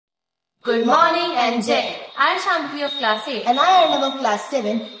Good morning and Jai. I am Shambhavi of class 8 and I am of class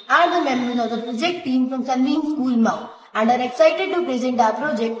 7 are the members of the project team from Sunbeam School Mau and are excited to present our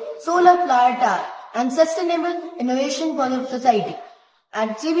project Solar Flower Tower and Sustainable Innovation for the Society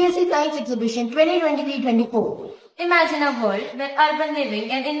at CBSE Science Exhibition 2023-24. Imagine a world where urban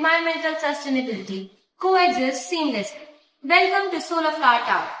living and environmental sustainability coexist seamlessly. Welcome to Solar Flower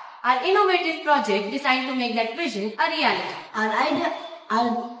Tower, our innovative project designed to make that vision a reality.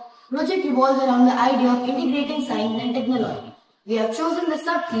 Our project revolves around the idea of integrating science and technology. We have chosen the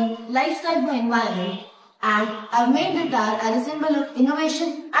sub-theme Lifestyle for Environment and have made the tower as a symbol of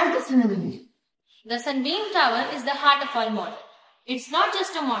innovation and sustainability. The Sunbeam Tower is the heart of our model. It's not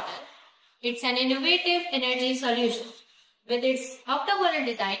just a model, it's an innovative energy solution. With its octagonal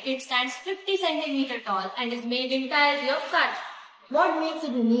design, it stands 50 cm tall and is made entirely of carbon. What makes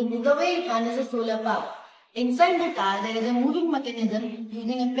it unique is the way it harnesses solar power. Inside the tower, there is a moving mechanism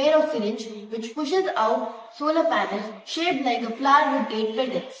using a pair of syringes which pushes out solar panels shaped like a flower with 8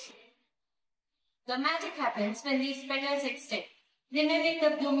 petals. The magic happens when these petals extend. They mimic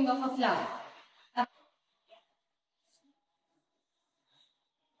the blooming of a flower.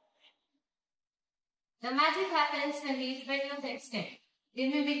 The magic happens when these petals extend. They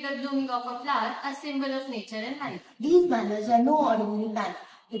mimic the blooming of a flower, a symbol of nature and life. These panels are no ordinary panels.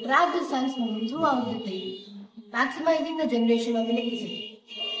 They trap the sun's movement throughout the day, maximizing the generation of electricity.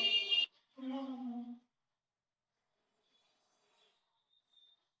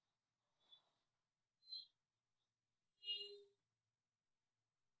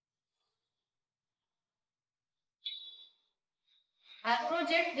 Our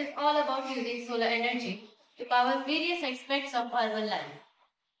project is all about using solar energy to power various aspects of urban life.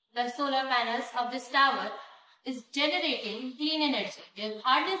 The solar panels of this tower is generating clean energy. They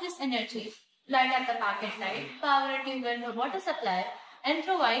harness this energy, light up the market light, power a tubewell for water supply, and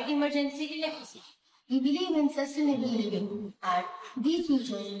provide emergency electricity. We believe in sustainable living and these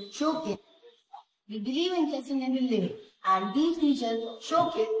features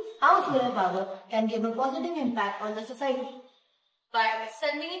showcase. How solar power can give a positive impact on the society. But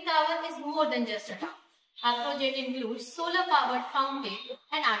Sunbeam Tower is more than just a tower. Our project includes solar-powered fountain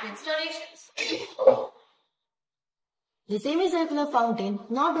and art installations. The semicircular fountain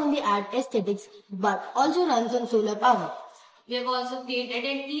not only adds aesthetics but also runs on solar power. We have also created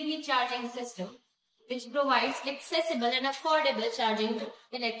an EV charging system which provides accessible and affordable charging to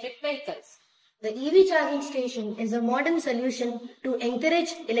electric vehicles. The EV charging station is a modern solution to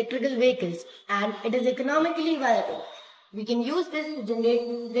encourage electrical vehicles and it is economically viable. We can use this to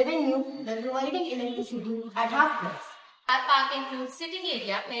generate revenue by providing electricity at half price. Our park includes sitting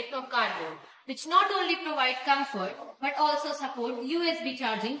area made of cardboard, which not only provide comfort but also support USB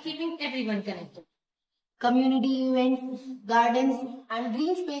charging, keeping everyone connected. Community events, gardens, and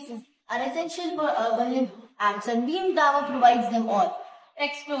green spaces are essential for urban living, and Sunbeam Tower provides them all.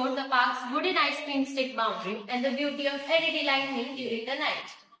 Explore the park's wooden ice cream stick boundary and the beauty of LED lighting during the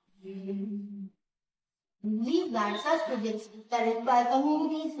night. We believe that such projects can inspire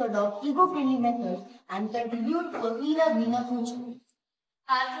communities to adopt eco-friendly methods and contribute to a greener future.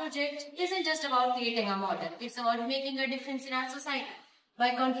 Our project isn't just about creating a model, it's about making a difference in our society.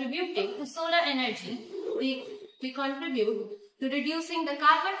 By contributing to solar energy, we contribute to reducing the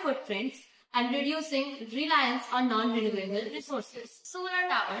carbon footprints and reducing reliance on non-renewable resources. Solar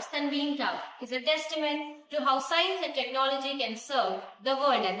Tower, Sunbeam Tower, is a testament to how science and technology can serve the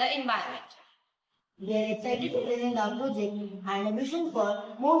world and the environment. We are excited to present our project and a vision for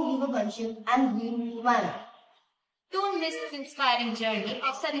more eco-conscious and green environment. Don't miss this inspiring journey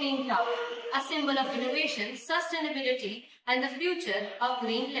of Sunbeam Tower, a symbol of innovation, sustainability, and the future of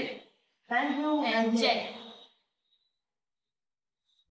green living. Thank you and Jai.